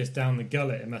get it just down the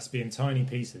gullet, it must be in tiny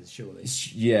pieces, surely.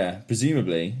 Yeah,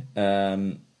 presumably.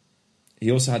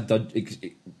 He also had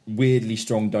weirdly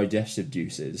strong digestive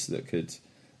juices that could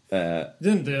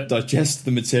digest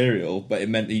the material, but it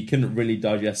meant he couldn't really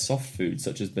digest soft foods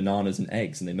such as bananas and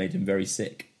eggs, and they made him very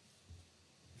sick.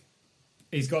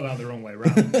 He's got that the wrong way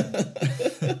round.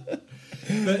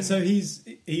 But so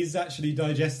he's actually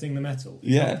digesting the metal.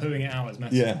 He's not pooing it out as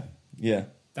metal. Yeah.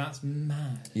 That's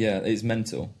mad. Yeah, it's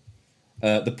mental.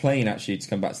 The plane, actually, to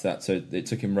come back to that, so it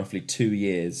took him roughly 2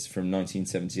 years from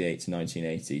 1978 to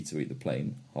 1980 to eat the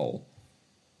plane whole.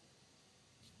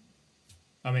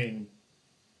 I mean,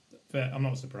 I'm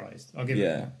not surprised. I'll give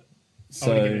him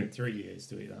 3 years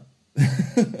to eat that.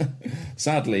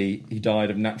 Sadly, he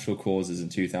died of natural causes in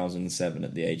 2007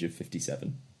 at the age of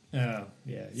 57. Oh,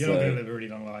 yeah. You're not going to live a really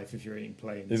long life if you're eating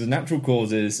planes. It was natural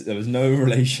causes. There was no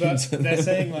relation but to they're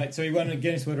saying, so he won a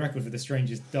Guinness World Record for the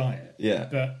strangest diet. Yeah.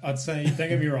 But I'd say, don't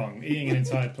get me wrong, eating an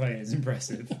entire plane is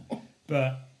impressive.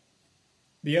 But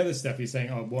the other stuff he's saying,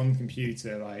 1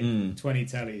 computer, 20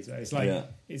 tellies. It's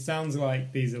it sounds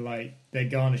like these are they're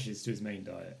garnishes to his main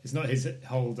diet. It's not his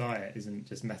whole diet isn't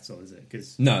just metal, is it?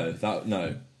 Cause No.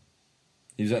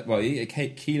 He was he ate a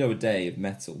kilo a day of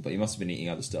metal, but he must have been eating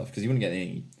other stuff because he wouldn't get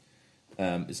any.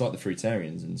 It's like the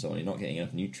fruitarians and so on. You're not getting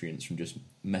enough nutrients from just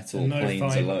metal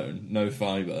planes alone. No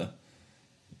fibre.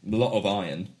 A lot of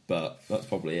iron, but that's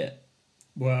probably it.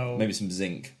 Well, maybe some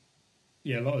zinc.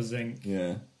 Yeah, a lot of zinc.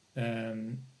 Yeah. A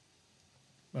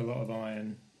lot of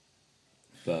iron.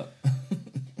 But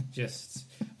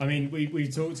we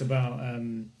talked about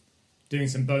doing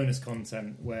some bonus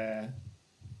content where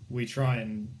we try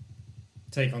and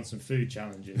take on some food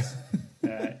challenges.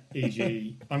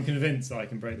 E.g., I'm convinced that I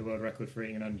can break the world record for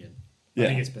eating an onion. I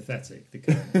think it's pathetic.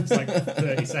 It's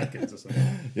 30 seconds or something.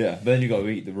 Yeah, but then you've got to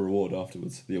eat the reward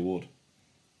afterwards, the award.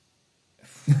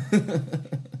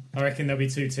 I reckon there'll be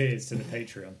 2 tiers to the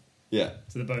Patreon, Yeah.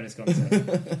 to the bonus content.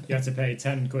 You have to pay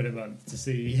 £10 a month to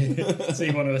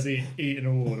see one of us eat an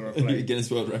award or a plate. Guinness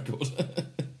World Record.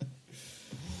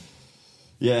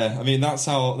 Yeah, I mean that's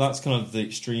kind of the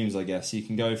extremes, I guess. You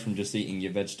can go from just eating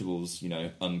your vegetables,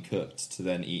 uncooked, to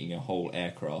then eating a whole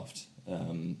aircraft.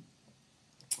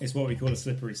 It's what we call a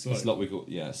slippery slope. It's what we call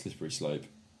a slippery slope.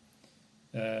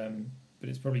 But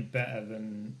it's probably better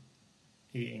than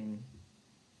eating.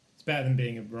 It's better than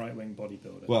being a right-wing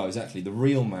bodybuilder. Well, exactly. The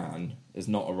real man is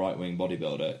not a right-wing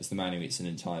bodybuilder. It's the man who eats an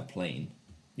entire plane.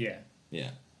 Yeah.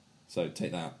 Yeah. So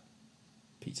take that,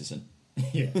 Peterson.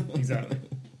 Yeah, exactly.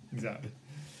 Exactly.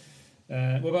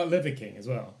 What about Liver King as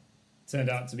well? Turned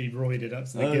out to be roided up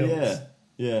to the gills.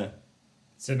 Yeah.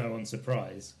 To no one's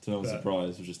surprise.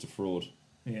 Was just a fraud.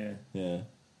 Yeah. Yeah.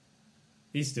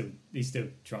 He's still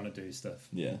trying to do stuff.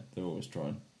 Yeah, they're always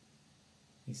trying.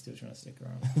 He's still trying to stick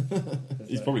around.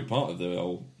 He's probably part of the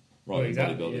whole right-wing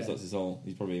bodybuilders. Yeah. That's his whole.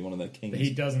 He's probably one of their kings. But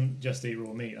he doesn't just eat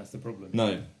raw meat. That's the problem.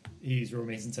 No. He eats raw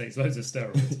meat and takes loads of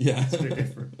steroids. Yeah. It's a bit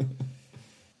different.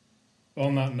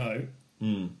 On that note,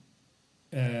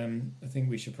 I think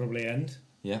we should probably end.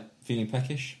 Yeah. Feeling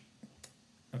peckish?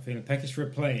 I'm feeling peckish for a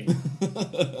plane.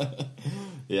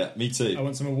 Yeah, me too. I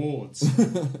want some awards.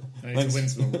 I need to win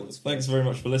some awards. Thanks very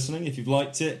much for listening. If you've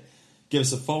liked it, give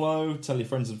us a follow, tell your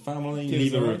friends and family,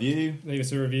 leave a review. Leave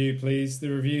us a review, please. The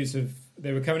reviews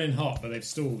they were coming in hot, but they've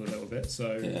stalled a little bit,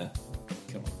 so yeah.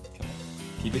 Come on.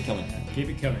 Keep it coming. Keep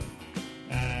it coming.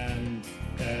 And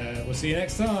we'll see you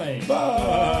next time.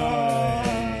 Bye.